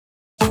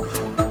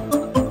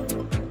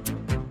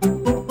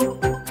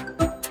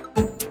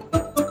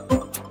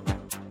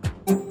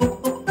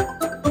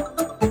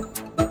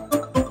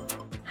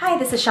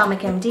is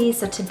Shamik MD.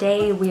 So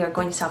today we are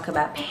going to talk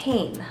about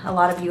pain. A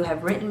lot of you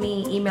have written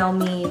me,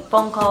 emailed me,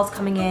 phone calls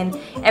coming in.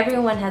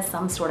 Everyone has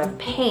some sort of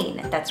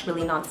pain that's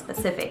really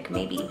non-specific.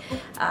 Maybe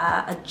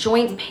a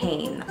joint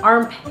pain,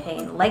 arm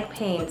pain, leg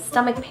pain,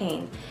 stomach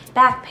pain,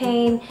 back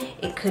pain.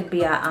 It could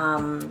be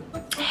a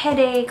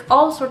headache,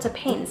 all sorts of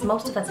pains.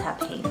 Most of us have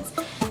pains.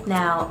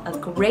 Now, a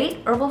great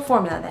herbal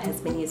formula that has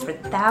been used for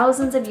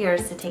thousands of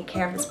years to take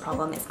care of this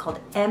problem is called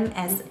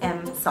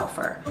Msm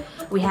Sulfur.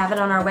 We have it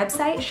on our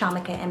website,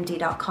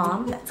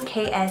 shamicamd.com. That's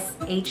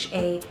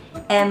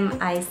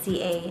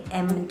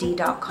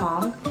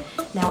KSHAMICAMD.com.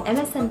 Now,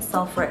 Msm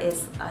Sulfur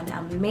is an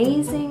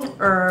amazing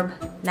herb,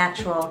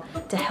 natural,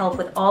 to help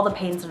with all the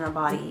pains in our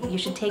body. You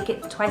should take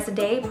it twice a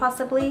day,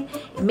 possibly,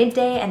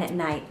 midday and at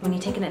night. When you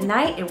take it at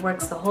night, it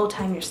works the whole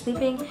time you're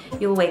sleeping.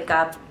 You'll wake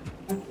up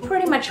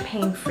pretty much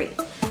pain-free.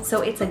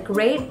 So it's a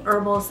great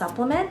herbal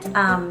supplement.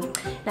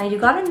 Now you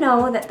gotta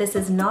know that this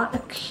is not a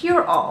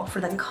cure-all for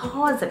the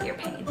cause of your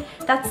pain.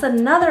 That's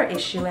another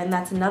issue, and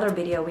that's another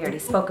video we already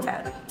spoke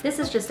about. This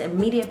is just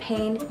immediate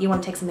pain. You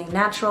want to take something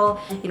natural.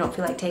 You don't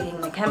feel like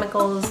taking the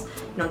chemicals.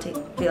 You don't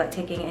feel like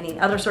taking any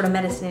other sort of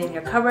medicine in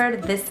your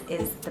cupboard. This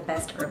is the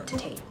best herb to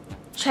take.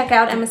 Check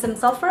out Msm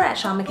Sulfur at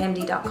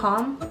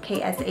shamicamd.com,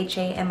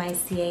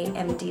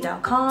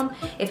 KSHAMICAMD.com.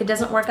 If it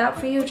doesn't work out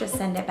for you, just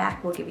send it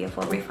back. We'll give you a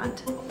full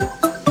refund.